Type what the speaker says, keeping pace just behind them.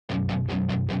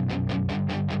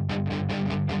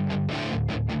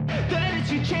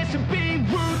chance to be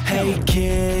ruthless. Hey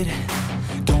kid,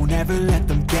 don't ever let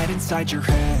them get inside your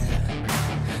head.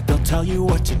 They'll tell you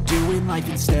what to do in life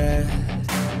instead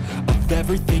of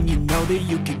everything you know that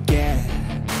you could get.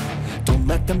 Don't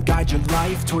let them guide your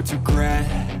life towards regret.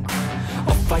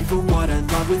 I'll fight for what I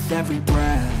love with every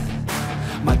breath.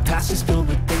 My past is filled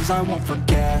with things I won't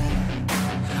forget.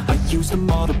 I use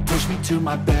them all to push me to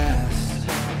my best.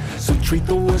 So treat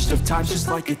the worst of times just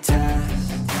like a test.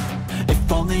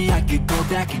 If only I could go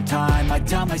back in time, I'd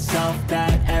tell myself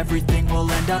that everything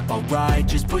will end up alright.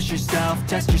 Just push yourself,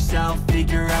 test yourself,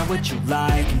 figure out what you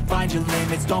like, and find your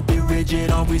limits, don't be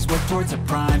rigid, always work towards a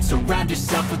prime. Surround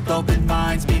yourself with open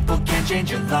minds, people can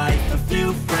change your life. A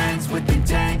few friends with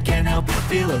intent can help you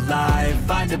feel alive.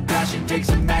 Find a passion, take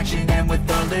some action, and with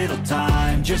a little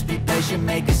time, just be patient,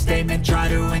 make a statement, try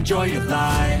to enjoy your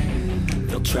life.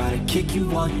 They'll try to kick you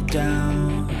while you're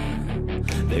down.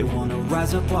 They wanna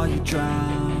rise up while you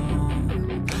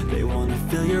drown. They wanna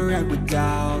fill your head with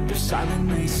doubt. They're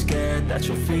silently scared that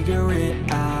you'll figure it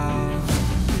out.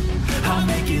 I'll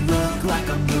make it look like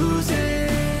I'm losing,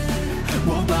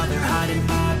 won't bother hiding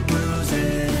my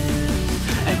bruises.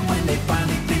 And when they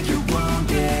finally think you're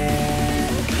wounded,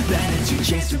 then it's your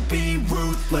chance to be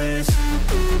ruthless.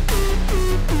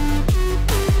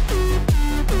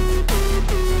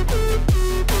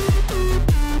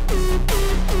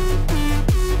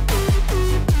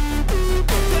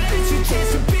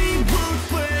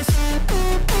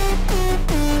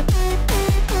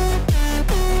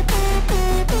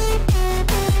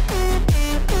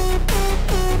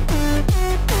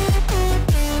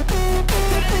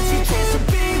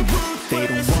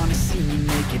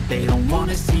 They don't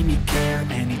wanna see me care.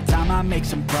 Anytime I make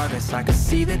some progress, I can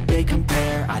see that they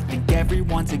compare. I think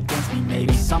everyone's against me,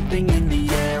 maybe something in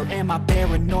the air. Am I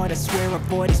paranoid? I swear a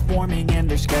void is forming and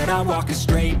they're scared. I walk a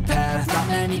straight path, not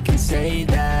many can say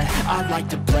that. I like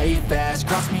to play fast,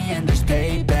 cross me and there's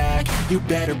payback. You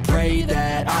better pray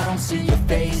that I don't see your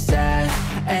face at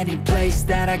any place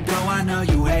that I go. I know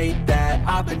you hate that.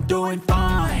 I've been doing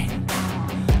fine,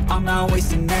 I'm not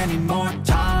wasting any more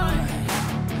time.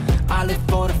 I live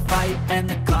for the fight and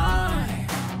the climb.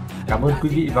 Cảm ơn quý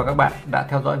vị và các bạn đã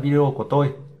theo dõi video của tôi.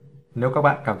 Nếu các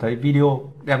bạn cảm thấy video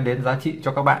đem đến giá trị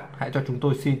cho các bạn, hãy cho chúng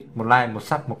tôi xin một like, một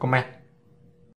sub, một comment.